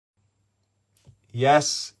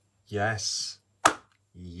Yes, yes,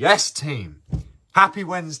 yes, team. Happy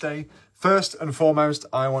Wednesday. First and foremost,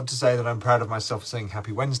 I want to say that I'm proud of myself for saying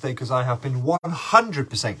happy Wednesday because I have been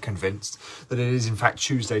 100% convinced that it is in fact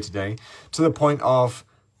Tuesday today, to the point of,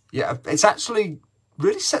 it's actually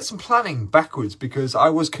really set some planning backwards because I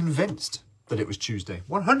was convinced that it was Tuesday.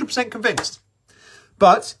 100% convinced.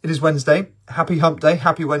 But it is Wednesday. Happy hump day.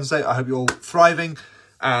 Happy Wednesday. I hope you're all thriving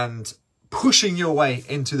and pushing your way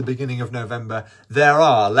into the beginning of November. There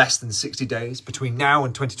are less than 60 days between now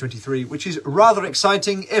and 2023, which is rather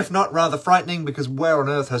exciting, if not rather frightening, because where on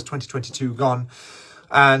earth has 2022 gone?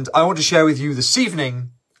 And I want to share with you this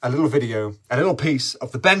evening a little video, a little piece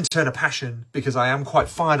of the Ben Turner passion, because I am quite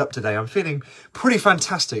fired up today. I'm feeling pretty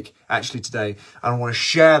fantastic actually today, and I want to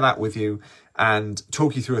share that with you and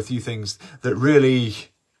talk you through a few things that really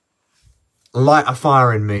light a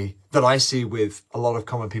fire in me that I see with a lot of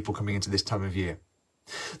common people coming into this time of year.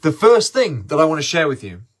 The first thing that I want to share with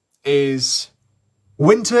you is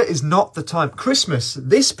winter is not the time. Christmas,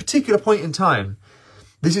 this particular point in time,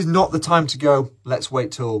 this is not the time to go, let's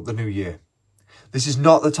wait till the new year. This is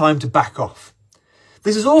not the time to back off.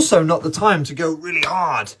 This is also not the time to go really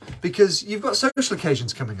hard because you've got social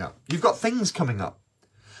occasions coming up. You've got things coming up.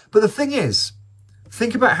 But the thing is,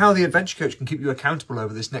 think about how the Adventure Coach can keep you accountable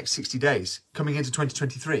over this next 60 days coming into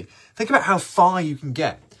 2023. Think about how far you can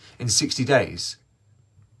get in 60 days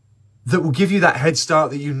that will give you that head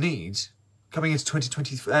start that you need coming into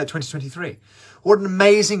 2023. What an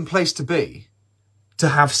amazing place to be, to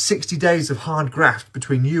have 60 days of hard graft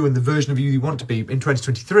between you and the version of you want to be in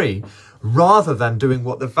 2023, rather than doing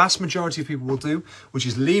what the vast majority of people will do, which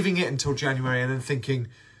is leaving it until January and then thinking,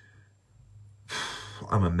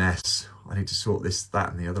 I'm a mess. I need to sort this,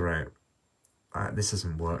 that, and the other out. This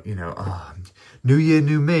doesn't work, new year,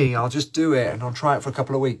 new me. I'll just do it and I'll try it for a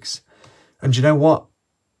couple of weeks. And you know what?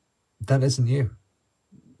 That isn't you.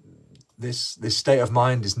 This state of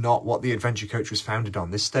mind is not what the Adventure Coach was founded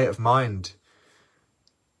on. This state of mind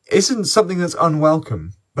isn't something that's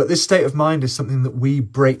unwelcome, but this state of mind is something that we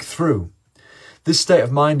break through. This state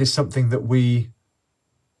of mind is something that we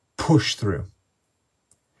push through.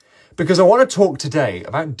 Because I want to talk today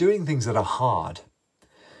about doing things that are hard.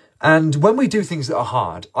 And when we do things that are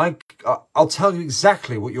hard, I'll tell you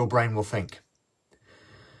exactly what your brain will think.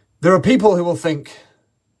 There are people who will think,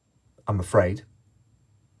 I'm afraid.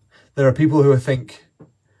 There are people who will think,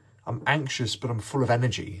 I'm anxious, but I'm full of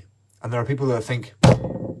energy. And there are people who will think,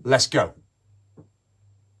 let's go.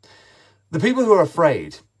 The people who are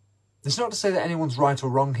afraid, it's not to say that anyone's right or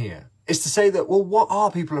wrong here. It's to say that, well, what are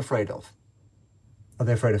people afraid of? Are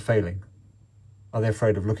they afraid of failing? Are they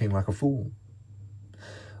afraid of looking like a fool?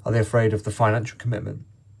 Are they afraid of the financial commitment?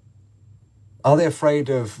 Are they afraid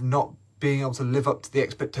of not being able to live up to the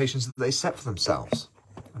expectations that they set for themselves?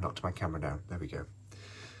 I knocked my camera down. There we go.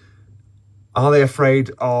 Are they afraid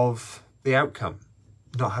of the outcome?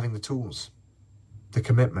 Not having the tools? The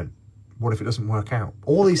commitment? What if it doesn't work out?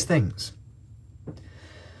 All these things.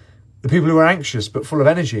 The people who are anxious but full of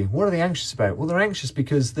energy, what are they anxious about? Well, they're anxious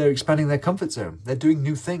because they're expanding their comfort zone. They're doing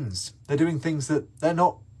new things. They're doing things that they're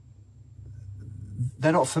not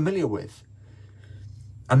familiar with.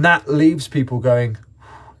 And that leaves people going,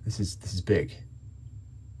 this is big.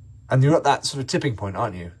 And you're at that sort of tipping point,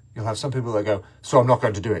 aren't you? You'll have some people that go, so I'm not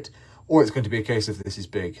going to do it. Or it's going to be a case of this is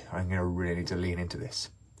big. I'm going to really need to lean into this.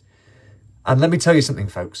 And let me tell you something,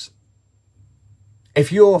 folks.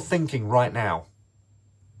 If you're thinking right now,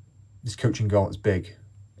 this coaching goal is big.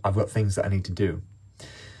 I've got things that I need to do.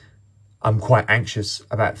 I'm quite anxious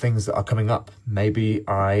about things that are coming up. Maybe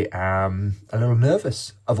I am a little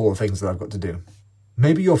nervous of all the things that I've got to do.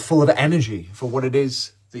 Maybe you're full of energy for what it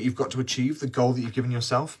is that you've got to achieve, the goal that you've given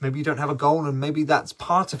yourself. Maybe you don't have a goal and maybe that's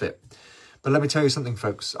part of it. But let me tell you something,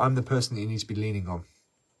 folks. I'm the person that you need to be leaning on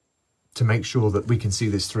to make sure that we can see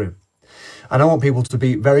this through. And I want people to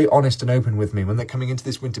be very honest and open with me when they're coming into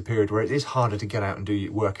this winter period where it is harder to get out and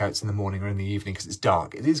do workouts in the morning or in the evening because it's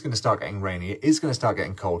dark. It is going to start getting rainy. It is going to start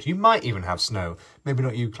getting cold. You might even have snow. Maybe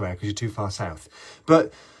not you, Claire, because you're too far south.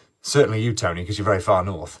 But certainly you, Tony, because you're very far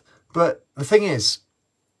north. But the thing is,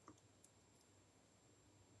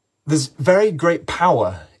 there's very great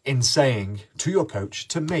power in saying to your coach,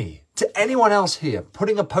 to me, to anyone else here,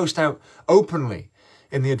 putting a post out openly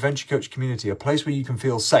in the Adventure Coach community, a place where you can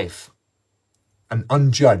feel safe and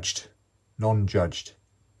unjudged, non-judged,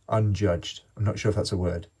 unjudged. I'm not sure if that's a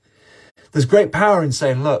word. There's great power in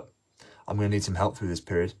saying, look, I'm going to need some help through this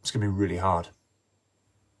period. It's going to be really hard.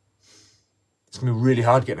 It's going to be really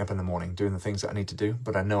hard getting up in the morning, doing the things that I need to do,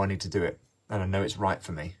 but I know I need to do it. And I know it's right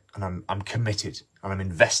for me. And I'm committed and I'm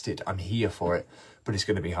invested. I'm here for it, but it's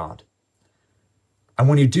going to be hard. And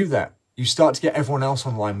when you do that, You start to get everyone else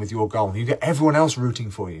online with your goal. You get everyone else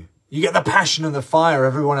rooting for you. You get the passion and the fire,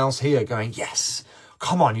 everyone else here going, yes,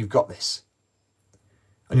 come on, you've got this.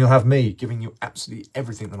 And you'll have me giving you absolutely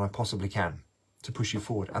everything that I possibly can to push you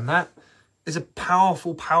forward. And that is a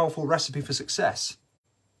powerful, powerful recipe for success.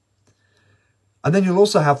 And then you'll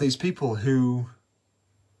also have these people who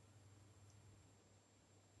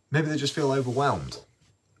maybe they just feel overwhelmed.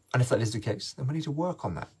 And if that is the case, then we need to work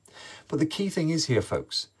on that. But the key thing is here,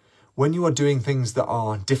 folks, when you are doing things that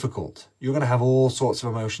are difficult, you're going to have all sorts of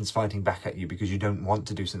emotions fighting back at you because you don't want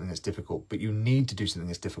to do something that's difficult, but you need to do something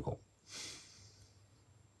that's difficult.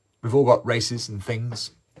 We've all got races and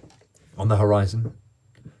things on the horizon.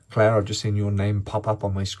 Claire, I've just seen your name pop up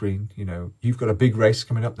on my screen. You know, you've got a big race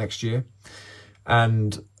coming up next year.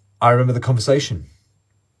 And I remember the conversation.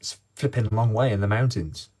 It's flipping a long way in the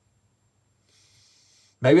mountains.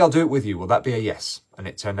 Maybe I'll do it with you. Will that be a yes? And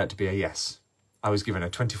it turned out to be a yes. I was given a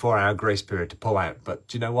 24-hour grace period to pull out. But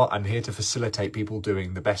do you know what? I'm here to facilitate people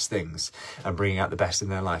doing the best things and bringing out the best in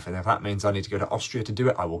their life. And if that means I need to go to Austria to do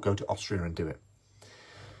it, I will go to Austria and do it.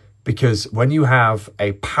 Because when you have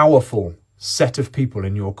a powerful set of people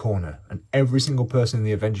in your corner and every single person in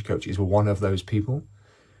the Adventure Coach is one of those people,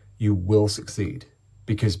 you will succeed.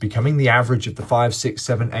 Because becoming the average of the 5, 6,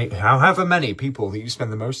 7, 8, however many people that you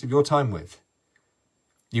spend the most of your time with,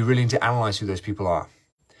 you really need to analyze who those people are.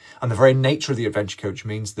 And the very nature of the Adventure Coach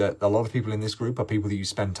means that a lot of people in this group are people that you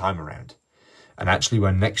spend time around. And actually,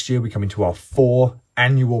 when next year we come into our 4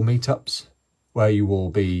 annual meetups, where you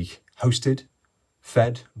will be hosted,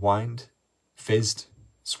 fed, wined, fizzed,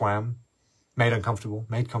 swam, made uncomfortable,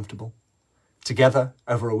 made comfortable, together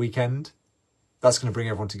over a weekend, that's going to bring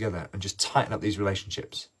everyone together and just tighten up these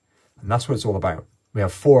relationships. And that's what it's all about. We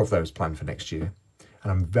have 4 of those planned for next year,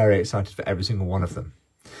 and I'm very excited for every single one of them.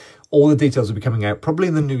 All the details will be coming out probably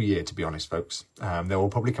in the new year, to be honest, folks. They will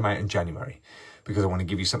probably come out in January because I want to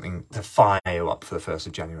give you something to fire you up for the 1st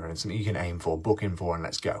of January and something you can aim for, book in for, and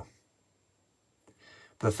let's go.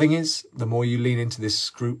 But the thing is, the more you lean into this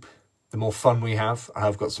group, the more fun we have.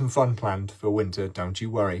 I've got some fun planned for winter, don't you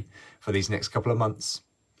worry, for these next couple of months,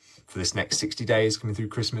 for this next 60 days coming through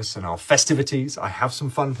Christmas and our festivities. I have some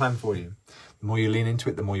fun planned for you. The more you lean into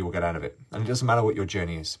it, the more you will get out of it. And it doesn't matter what your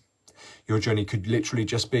journey is. Your journey could literally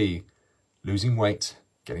just be losing weight,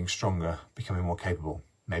 getting stronger, becoming more capable.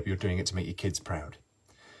 Maybe you're doing it to make your kids proud.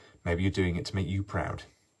 Maybe you're doing it to make you proud.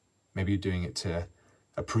 Maybe you're doing it to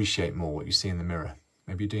appreciate more what you see in the mirror.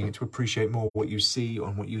 Maybe you're doing it to appreciate more what you see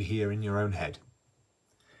and what you hear in your own head.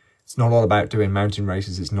 It's not all about doing mountain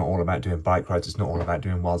races. It's not all about doing bike rides. It's not all about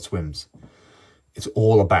doing wild swims. It's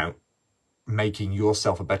all about making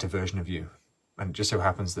yourself a better version of you. And it just so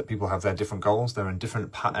happens that people have their different goals. They're in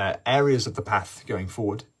different areas of the path going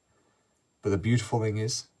forward. But the beautiful thing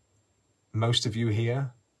is, most of you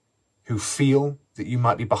here who feel that you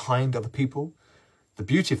might be behind other people, the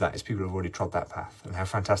beauty of that is people have already trod that path. And how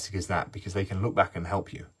fantastic is that? Because they can look back and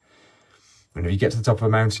help you. Whenever you get to the top of a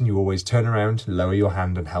mountain, you always turn around, lower your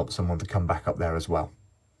hand and help someone to come back up there as well.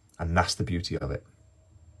 And that's the beauty of it.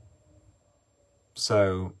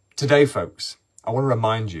 So today, folks, I want to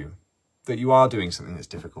remind you that you are doing something that's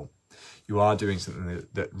difficult. You are doing something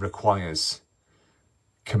that requires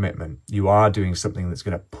commitment. You are doing something that's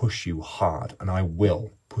going to push you hard, and I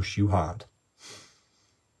will push you hard.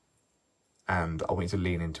 And I want you to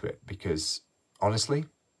lean into it because, honestly,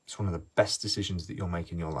 it's one of the best decisions that you'll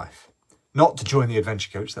make in your life. Not to join the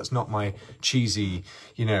Adventure Coach. That's not my cheesy,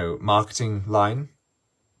 marketing line.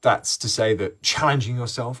 That's to say that challenging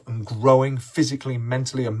yourself and growing physically,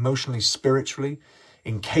 mentally, emotionally, spiritually,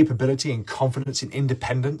 in capability, in confidence, in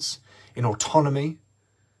independence, in autonomy,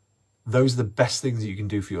 those are the best things that you can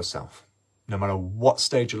do for yourself. No matter what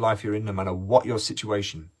stage of life you're in, no matter what your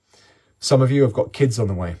situation. Some of you have got kids on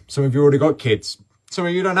the way. Some of you already got kids. Some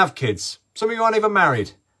of you don't have kids. Some of you aren't even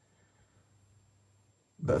married.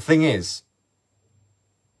 But the thing is,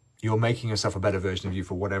 you're making yourself a better version of you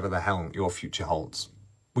for whatever the hell your future holds.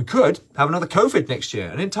 We could have another COVID next year,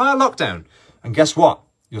 an entire lockdown. And guess what?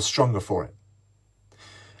 You're stronger for it.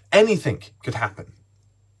 Anything could happen.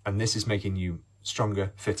 And this is making you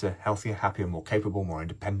stronger, fitter, healthier, happier, more capable, more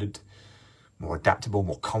independent, more adaptable,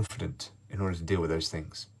 more confident in order to deal with those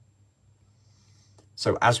things.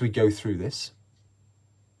 So as we go through this,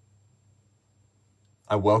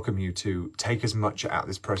 I welcome you to take as much out of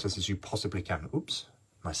this process as you possibly can. Oops,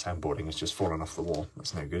 my soundboarding has just fallen off the wall.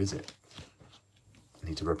 That's no good, is it? I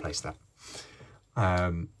need to replace that.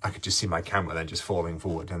 I could just see my camera then just falling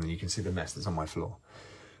forward, and then you can see the mess that's on my floor.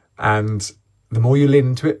 And the more you lean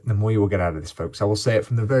into it, the more you will get out of this, folks. I will say it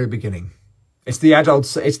from the very beginning. It's the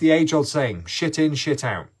age-old saying, shit in, shit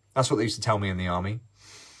out. That's what they used to tell me in the army.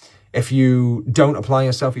 If you don't apply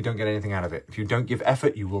yourself, you don't get anything out of it. If you don't give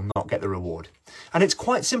effort, you will not get the reward. And it's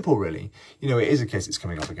quite simple, really. You know, it is a case, it's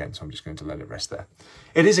coming up again, so I'm just going to let it rest there.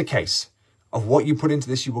 It is a case of what you put into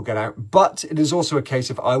this, you will get out. But it is also a case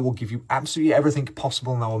of I will give you absolutely everything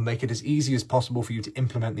possible, and I will make it as easy as possible for you to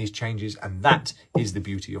implement these changes. And that is the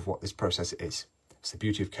beauty of what this process is. It's the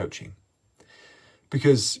beauty of coaching.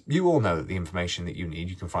 Because you all know that the information that you need,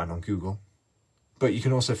 you can find on Google. But you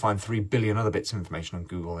can also find 3 billion other bits of information on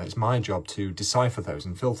Google. And it's my job to decipher those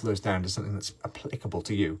and filter those down to something that's applicable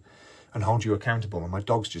to you and hold you accountable. And my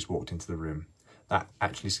dog's just walked into the room. That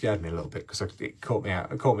actually scared me a little bit because it caught me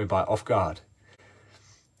out. It caught me by off guard.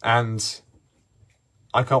 And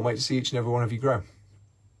I can't wait to see each and every one of you grow.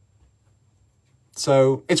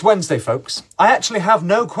 So it's Wednesday, folks. I actually have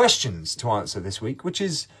no questions to answer this week, which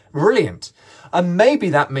is brilliant. And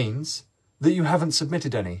maybe that means that you haven't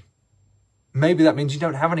submitted any. Maybe that means you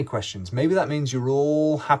don't have any questions. Maybe that means you're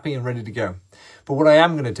all happy and ready to go. But what I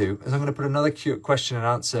am going to do is I'm going to put another question and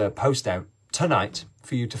answer post out tonight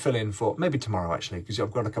for you to fill in for, maybe tomorrow actually, because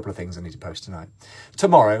I've got a couple of things I need to post tonight.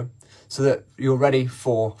 Tomorrow, so that you're ready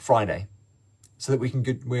for Friday, so that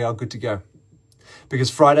we are good to go. Because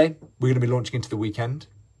Friday, we're going to be launching into the weekend.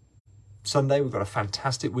 Sunday, we've got a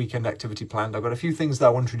fantastic weekend activity planned. I've got a few things that I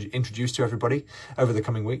want to introduce to everybody over the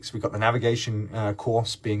coming weeks. We've got the navigation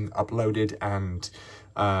course being uploaded and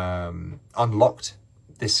unlocked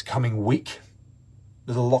this coming week.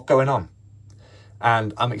 There's a lot going on.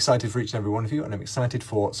 And I'm excited for each and every one of you, and I'm excited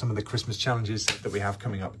for some of the Christmas challenges that we have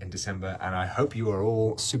coming up in December. And I hope you are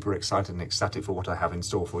all super excited and ecstatic for what I have in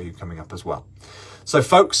store for you coming up as well. So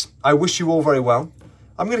folks, I wish you all very well.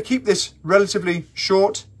 I'm going to keep this relatively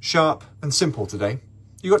short, sharp, and simple today.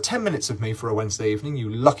 You got 10 minutes of me for a Wednesday evening, you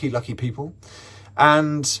lucky, lucky people.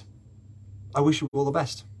 And I wish you all the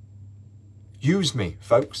best. Use me,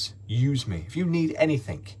 folks. Use me. If you need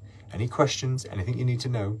anything, any questions, anything you need to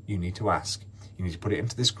know, you need to ask. You need to put it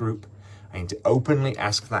into this group. I need to openly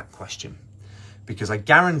ask that question. Because I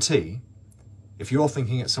guarantee, if you're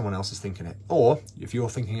thinking it, someone else is thinking it. Or if you're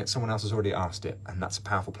thinking it, someone else has already asked it. And that's a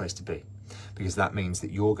powerful place to be. Because that means that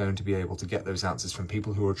you're going to be able to get those answers from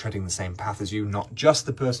people who are treading the same path as you, not just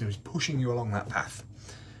the person who's pushing you along that path.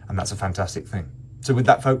 And that's a fantastic thing. So with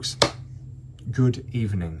that, folks, good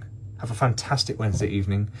evening. Have a fantastic Wednesday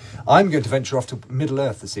evening. I'm going to venture off to Middle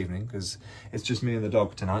Earth this evening because it's just me and the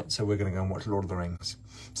dog tonight. So we're going to go and watch Lord of the Rings.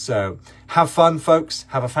 So have fun, folks.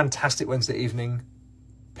 Have a fantastic Wednesday evening.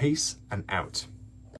 Peace and out.